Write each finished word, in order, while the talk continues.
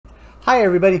Hi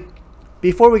everybody.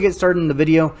 Before we get started in the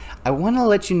video, I want to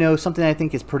let you know something I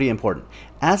think is pretty important.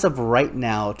 As of right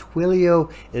now,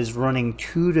 Twilio is running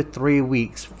 2 to 3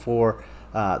 weeks for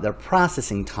their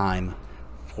processing time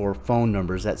for phone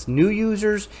numbers. That's new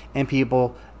users and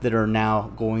people that are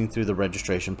now going through the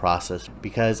registration process.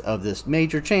 Because of this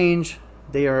major change,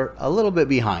 they are a little bit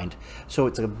behind. So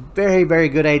it's a very, very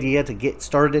good idea to get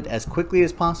started as quickly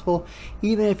as possible.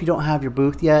 Even if you don't have your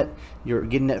booth yet, you're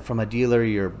getting it from a dealer,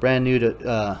 you're brand new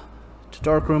to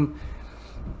Darkroom,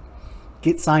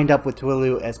 get signed up with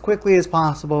Twilio as quickly as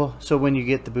possible, so when you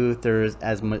get the booth there is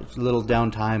as much little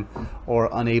downtime or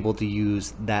unable to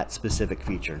use that specific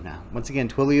feature. Now once again,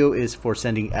 Twilio is for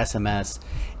sending SMS.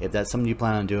 If that's something you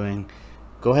plan on doing,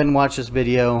 go ahead and watch this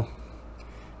video.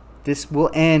 This will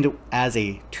end as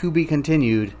a to be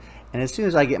continued, and as soon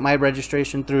as I get my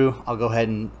registration through, I'll go ahead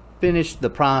and finish the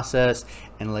process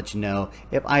and let you know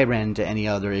if I ran into any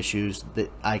other issues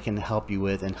that I can help you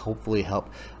with and hopefully help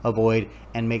avoid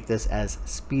and make this as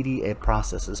speedy a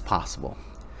process as possible.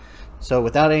 So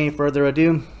without any further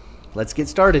ado, let's get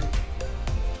started.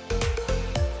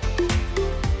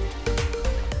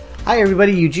 Hi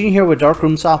everybody, Eugene here with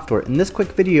Darkroom Software. In this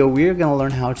quick video, we are going to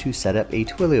learn how to set up a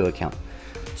Twilio account.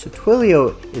 So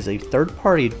Twilio is a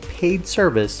third-party paid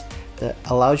service that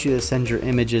allows you to send your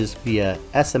images via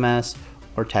SMS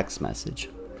or text message.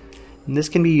 And this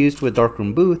can be used with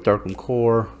Darkroom Booth, Darkroom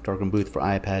Core, Darkroom Booth for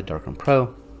iPad, Darkroom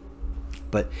Pro.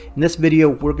 But in this video,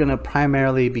 we're going to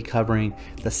primarily be covering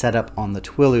the setup on the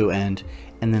Twilio end,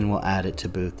 and then we'll add it to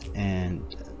Booth.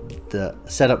 And the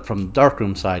setup from the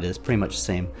Darkroom side is pretty much the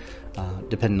same,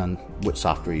 depending on which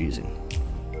software you're using.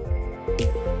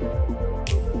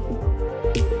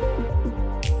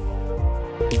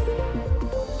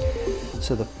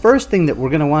 So the first thing that we're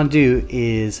going to want to do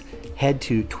is head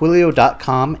to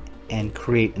twilio.com and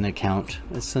create an account.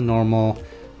 It's a normal,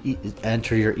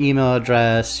 enter your email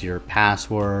address, your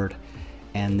password,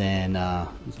 and then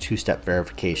two-step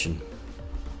verification.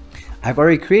 I've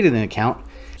already created an account.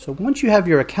 So once you have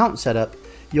your account set up,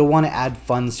 you'll want to add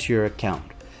funds to your account.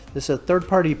 This is a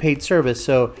third-party paid service,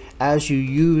 so as you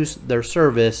use their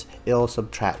service, it'll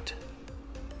subtract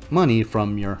money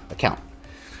from your account.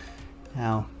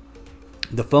 Now,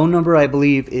 the phone number I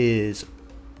believe is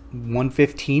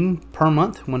 $1.15 per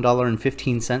month,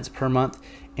 $1.15 per month,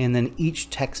 and then each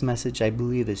text message I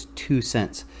believe is 2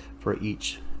 cents for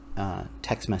each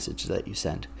text message that you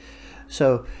send.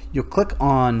 So you'll click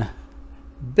on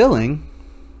billing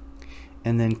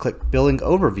and then click billing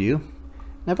overview.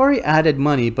 And I've already added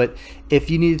money, but if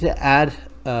you need to add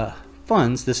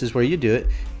funds, this is where you do it.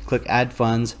 Click add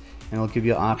funds and it'll give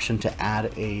you an option to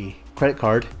add a credit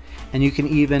card, and you can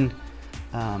even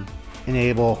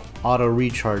enable auto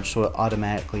recharge, so it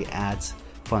automatically adds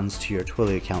funds to your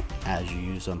Twilio account as you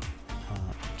use them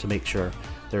to make sure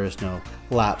there is no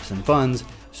lapse in funds,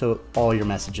 so all your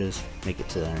messages make it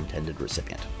to their intended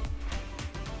recipient.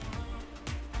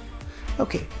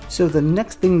 Okay, so the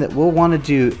next thing that we'll want to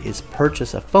do is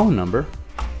purchase a phone number.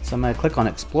 So I'm going to click on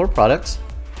Explore Products,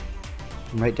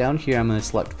 and right down here I'm going to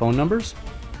select Phone Numbers,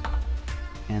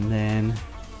 and then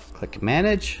click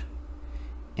Manage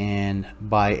and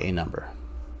buy a number.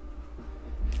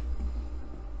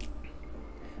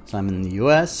 So I'm in the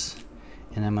US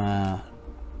and I'm gonna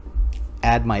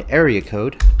add my area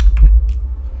code.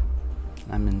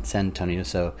 I'm in San Antonio,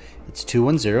 so it's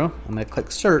 210. I'm gonna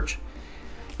click search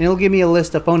and it'll give me a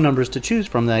list of phone numbers to choose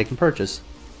from that I can purchase.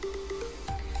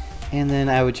 And then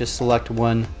I would just select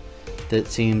one that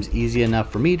seems easy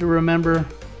enough for me to remember.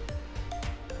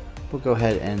 We'll go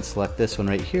ahead and select this one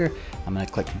right here. I'm gonna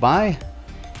click buy.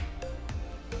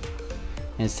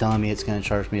 And it's telling me it's going to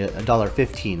charge me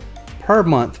 $1.15 per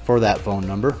month for that phone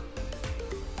number.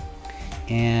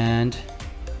 And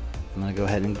I'm going to go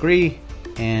ahead and agree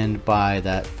and buy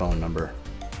that phone number.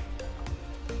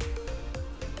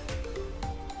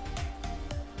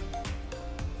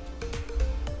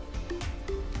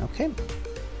 Okay.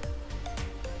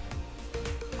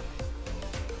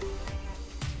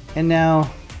 And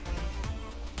now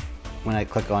when I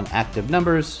click on active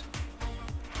numbers,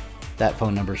 that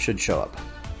phone number should show up.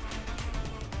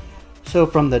 So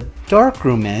from the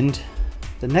Darkroom end,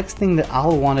 the next thing that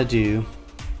I'll want to do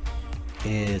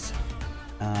is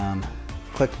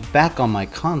click back on my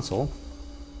console.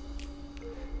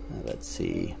 Let's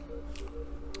see.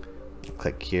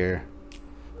 Click here,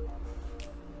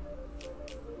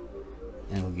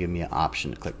 and it will give me an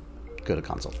option to click go to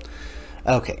console.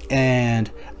 Okay,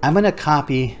 and I'm going to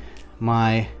copy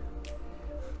my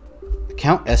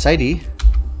account SID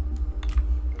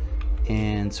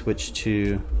and switch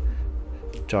to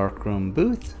Darkroom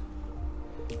Booth,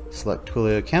 select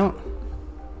Twilio account,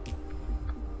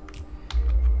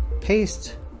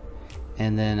 paste,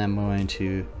 and then I'm going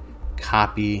to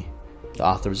copy the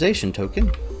authorization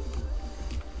token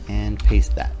and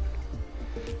paste that.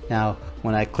 Now,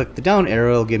 when I click the down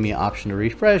arrow, it'll give me an option to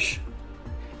refresh,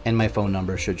 and my phone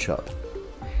number should show up.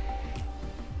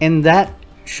 And that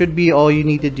should be all you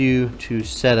need to do to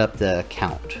set up the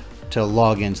account, to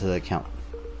log into the account.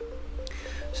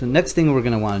 So the next thing we're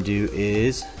going to want to do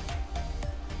is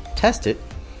test it.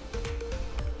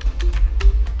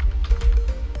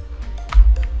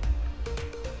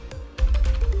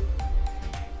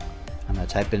 I'm going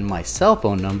to type in my cell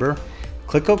phone number,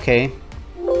 click OK.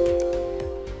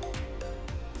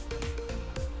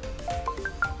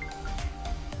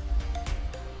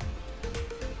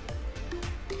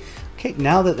 Okay,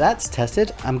 now that that's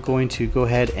tested, I'm going to go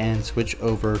ahead and switch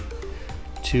over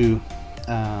to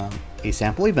a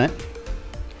sample event.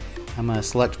 I'm going to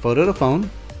select photo to phone,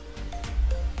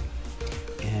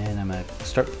 and I'm going to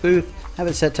start the booth. Have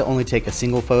it set to only take a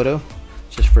single photo,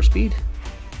 just for speed.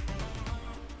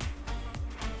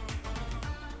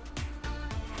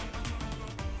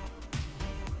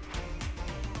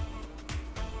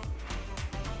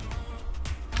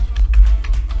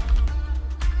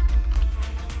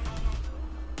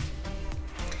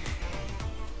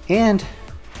 And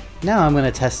now I'm going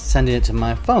to test sending it to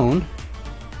my phone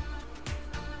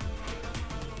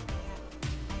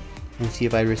and see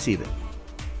if I receive it.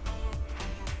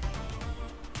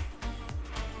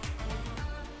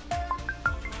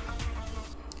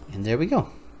 And there we go.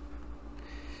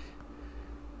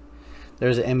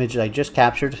 There's an image I just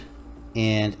captured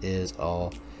and is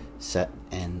all set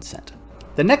and sent.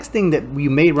 The next thing that you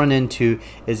may run into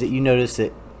is that you notice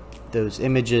that those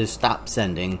images stop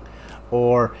sending,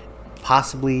 or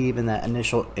possibly even that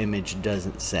initial image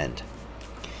doesn't send.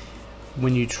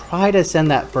 When you try to send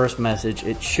that first message,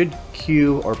 it should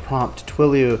cue or prompt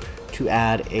Twilio to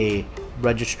add a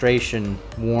registration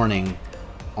warning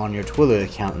on your Twilio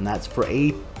account, and that's for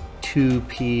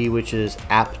A2P, which is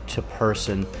app to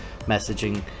person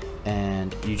messaging,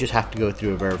 and you just have to go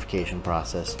through a verification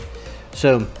process.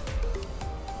 So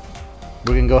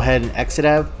we're gonna go ahead and exit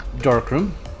out of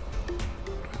Darkroom.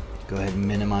 Go ahead and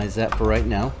minimize that for right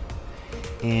now,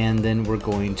 and then we're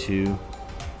going to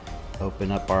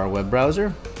open up our web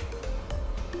browser,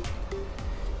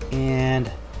 and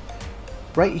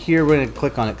right here we're going to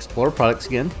click on Explore Products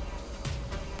again,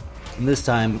 and this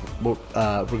time we're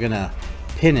going to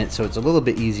pin it so it's a little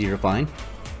bit easier to find.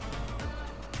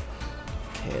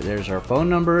 Okay, there's our phone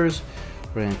numbers.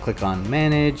 We're going to click on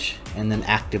Manage and then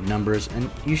Active Numbers, and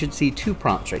you should see two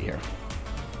prompts right here.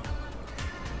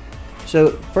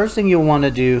 So first thing you'll want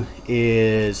to do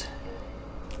is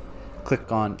click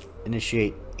on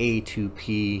Initiate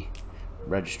A2P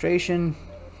registration,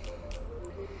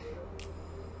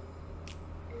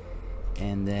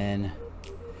 and then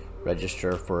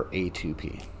register for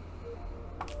A2P.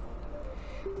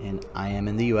 And I am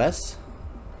in the US,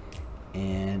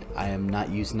 and I am not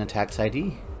using a tax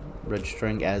ID,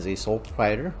 registering as a sole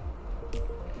proprietor.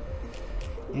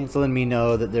 And it's letting me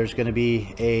know that there's going to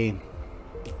be a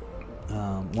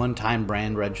one-time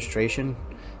brand registration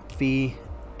fee,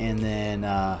 and then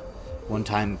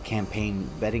one-time campaign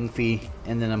vetting fee,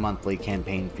 and then a monthly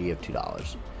campaign fee of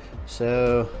 $2.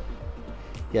 So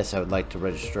yes, I would like to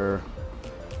register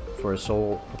for a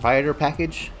sole proprietor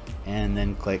package, and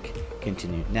then click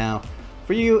continue. Now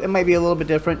for you it might be a little bit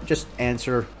different. Just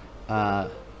answer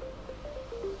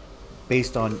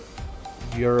based on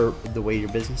the way your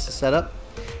business is set up,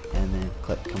 and then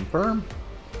click confirm.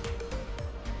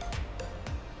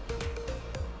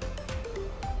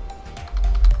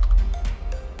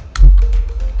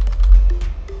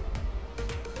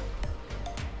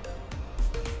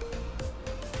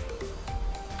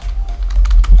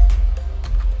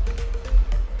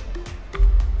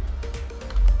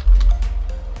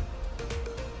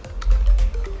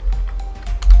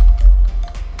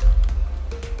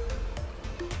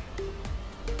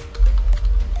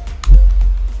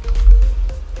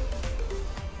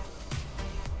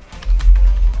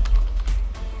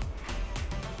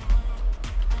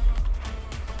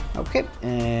 Okay,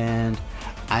 and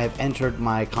I've entered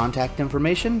my contact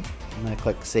information. I'm going to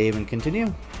click save and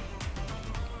continue.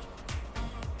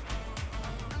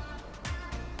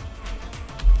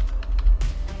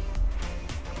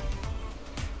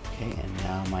 Okay, and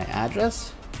now my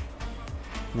address.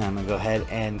 Now I'm going to go ahead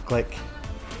and click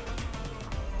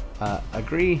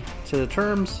agree to the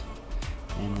terms,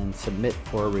 and then submit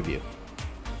for review.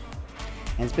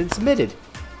 And it's been submitted.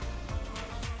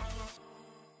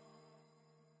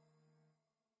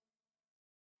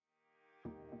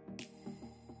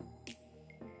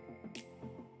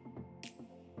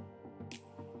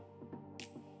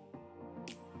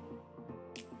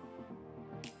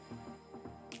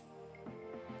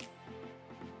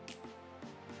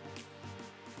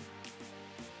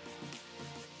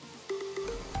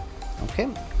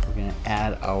 Okay, we're going to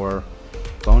add our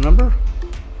phone number.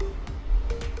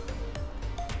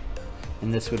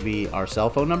 And this would be our cell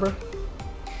phone number.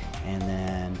 And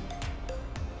then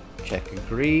check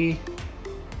agree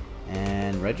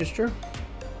and register.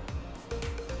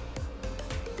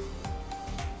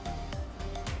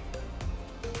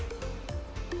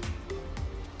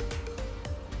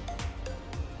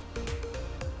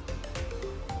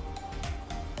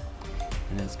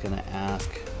 And it's going to ask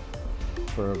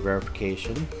for a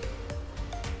verification.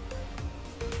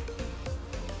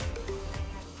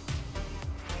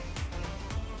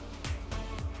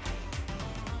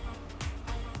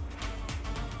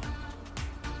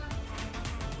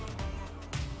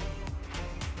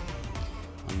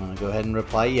 I'm going to go ahead and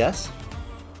reply yes.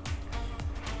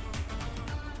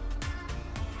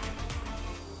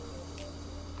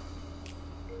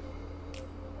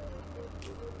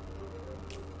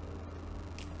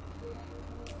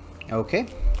 Okay,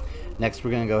 next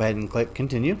we're going to go ahead and click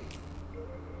continue.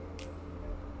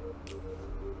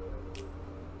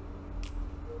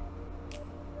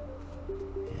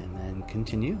 And then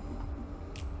continue.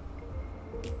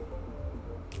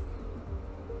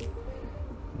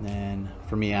 And then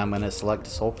for me, I'm going to select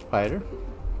sole proprietor.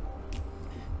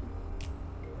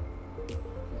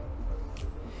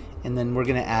 And then we're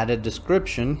going to add a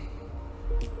description.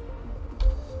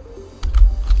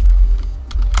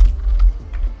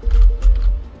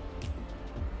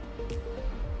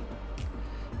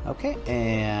 Okay,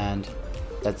 and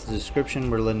that's the description.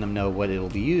 We're letting them know what it'll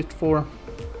be used for.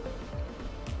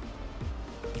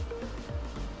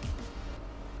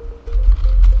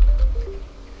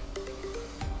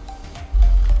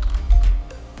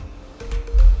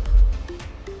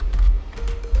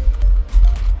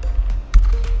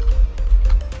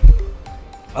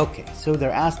 Okay, so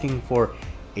they're asking for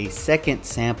a second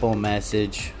sample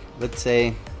message. Let's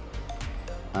say,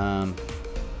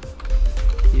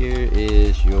 here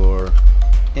is your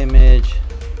image.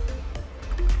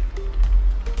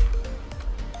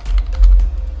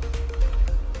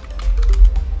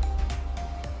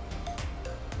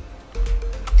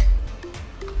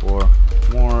 For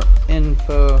more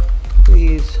info,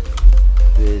 please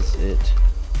visit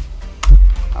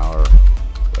our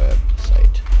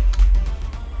website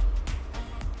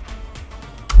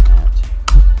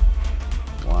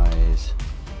at wise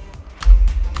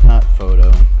not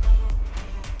photo.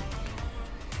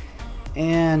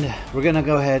 And we're gonna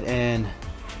go ahead and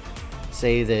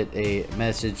say that a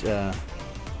message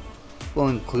will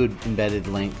include embedded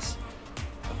links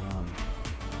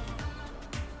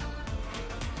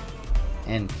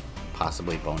and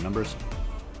possibly phone numbers.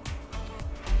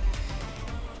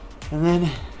 And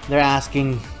then they're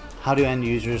asking, how do end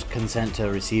users consent to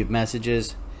receive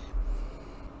messages?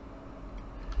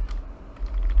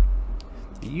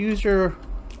 The user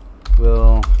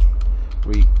will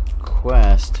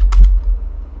request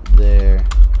their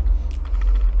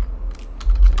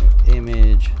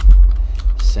image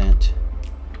sent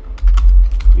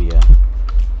via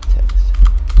text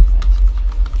message.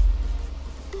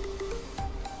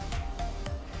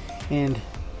 And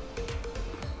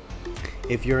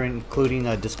if you're including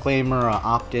a disclaimer or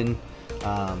opt-in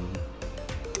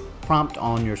prompt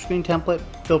on your screen template,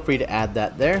 feel free to add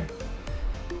that there.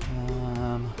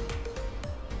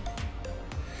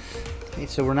 Okay,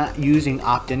 so we're not using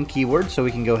opt-in keywords, so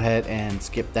we can go ahead and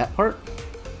skip that part.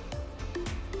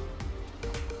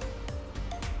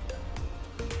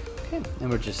 Okay,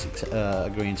 and we're just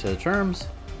agreeing to the terms.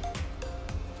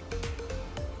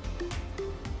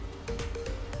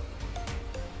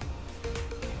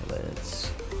 Okay,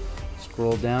 let's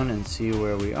scroll down and see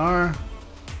where we are.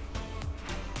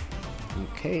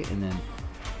 Okay, and then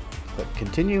click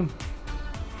continue.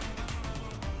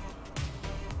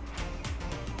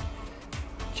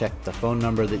 Check the phone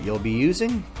number that you'll be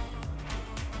using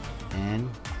and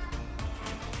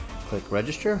click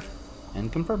register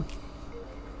and confirm.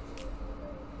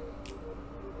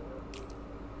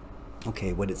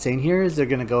 Okay, what it's saying here is they're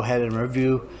going to go ahead and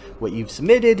review what you've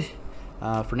submitted.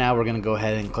 For now, we're going to go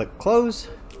ahead and click close.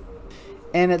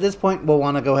 And at this point, we'll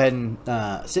want to go ahead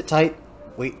and sit tight,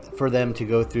 wait for them to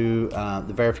go through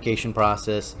the verification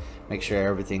process, make sure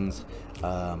everything's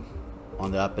on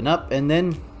the up and up, and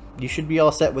then you should be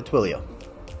all set with Twilio.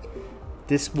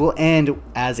 This will end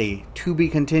as a to be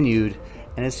continued,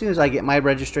 and as soon as I get my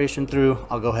registration through,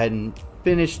 I'll go ahead and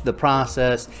finish the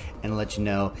process and let you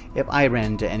know if I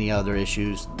ran into any other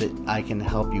issues that I can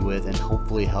help you with and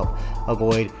hopefully help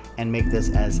avoid and make this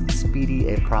as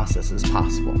speedy a process as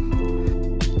possible.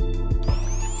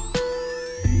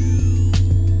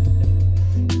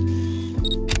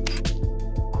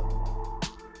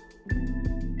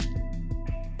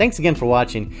 Thanks again for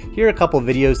watching. Here are a couple of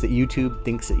videos that YouTube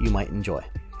thinks that you might enjoy.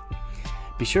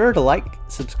 Be sure to like,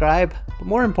 subscribe, but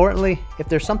more importantly, if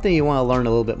there's something you want to learn a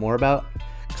little bit more about,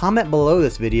 comment below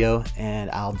this video and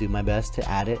I'll do my best to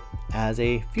add it as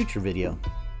a future video.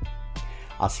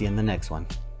 I'll see you in the next one.